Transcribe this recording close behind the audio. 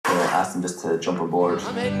asked them just to jump aboard.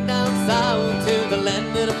 I'm heading down south to the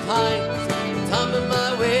land of the pines, tumbling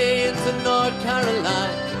my way into North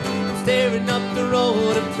Carolina, staring up the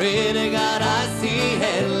road and praying to God I see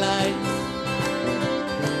headlights.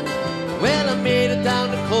 Well, I made it down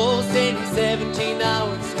the coast in 17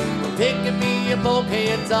 hours, picking me a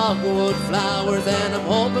bouquet of dogwood flowers, and I'm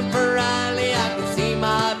hoping for Riley I can see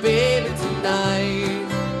my baby tonight.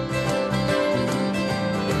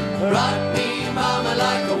 Rock me, mama,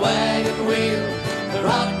 like a wagon wheel.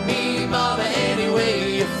 Rock me, mama, any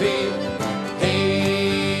way you feel.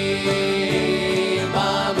 Hey,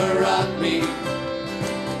 mama, rock me.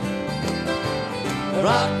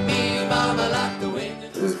 Rock me, mama, like the wind.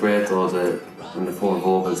 It was great though when the four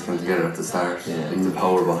vocals came together at the start, like the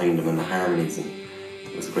power behind them and the harmonies, and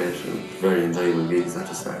it was great and very enjoyable gigs at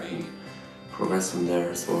the start and progressed from there,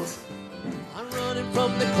 I suppose. I'm running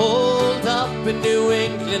from the cold up in New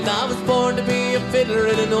England. I was born to be a fiddler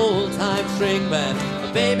in an old-time string band.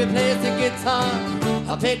 My baby plays the guitar,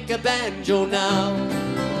 I'll pick a banjo now.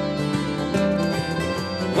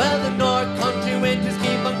 Well, the North Country winters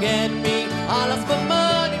keep on getting me. I lost my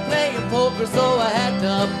money playing poker, so I had to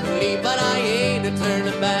up and leave. But I ain't a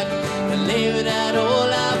turning back and living that old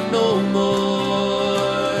life no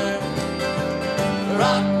more.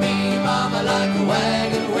 Rock me, mama, like a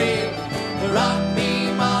wagon wheel. Rock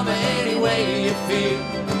me, mama, any way you feel.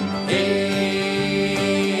 Hey,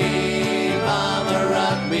 mama,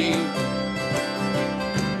 rock me.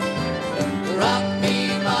 Rock me,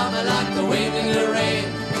 mama, like the wind and the rain.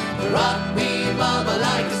 Rock me, mama,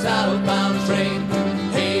 like a southbound train.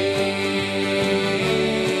 Hey,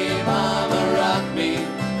 mama, rock me.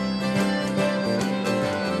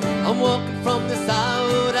 I'm walking from the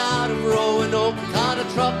south out of Roanoke. Caught a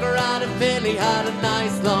trucker out of Philly, had a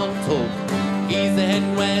nice long toke. He's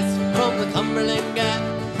heading west from the Cumberland Gap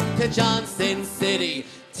to Johnson City,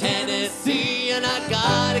 Tennessee. And I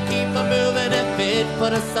gotta keep on moving and fit for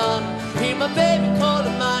the sun. Hear my baby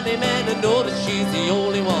calling my name and I know that she's the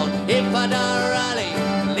only one. If I die Raleigh,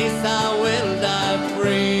 at least I will die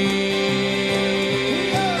free.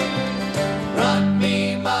 Rock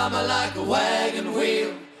me, mama, like a wagon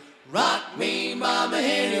wheel. Rock me, mama,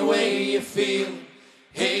 any way you feel.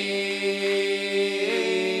 Hey,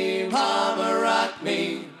 mama, rock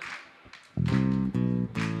me.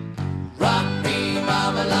 Rock me,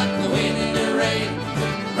 mama, like the wind in the rain.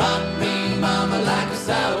 Rock me, mama, like a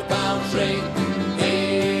southbound train.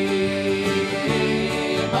 Hey,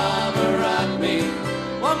 mama, rock me.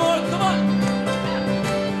 One more, come on.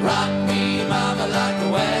 Rock me, mama, like a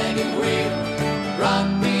wagon wheel. Rock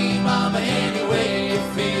me, mama, any way you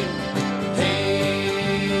feel.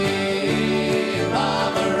 Hey,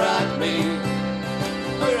 mama, rock me.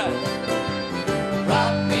 All right.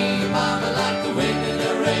 Rock me, mama, like the wind in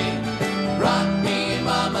the rain. Rock me,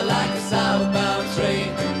 mama, like a southbound train.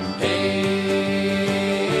 Hey,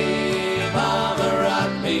 mama,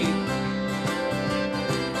 rock me.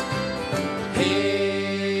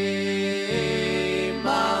 Hey,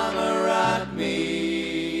 mama, rock me.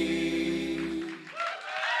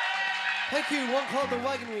 Thank you. One called the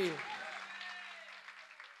Wagon Wheel.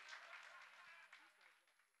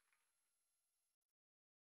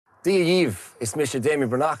 Dia Yves, is Misha Dami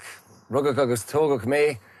Branach, Rugach agus Togach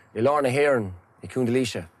me, Ilorna Heron,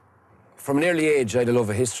 Ikundalisha. From an early age, I had a love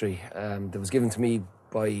of history that was given to me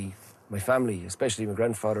by my family, especially my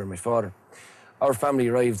grandfather and my father. Our family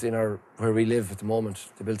arrived in where we live at the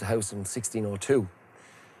moment. They built a house in 1602,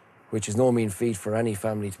 which is no mean feat for any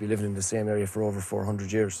family to be living in the same area for over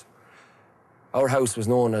 400 years. Our house was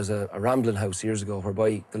known as a rambling house years ago,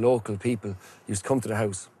 whereby the local people used to come to the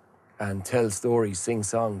house and tell stories, sing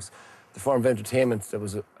songs. The form of entertainment that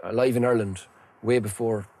was alive in Ireland way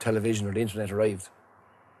before television or the internet arrived.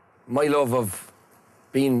 My love of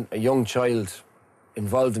being a young child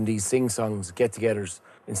involved in these sing-songs, get-togethers,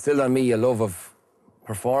 instilled on me a love of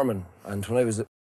performing. And when I was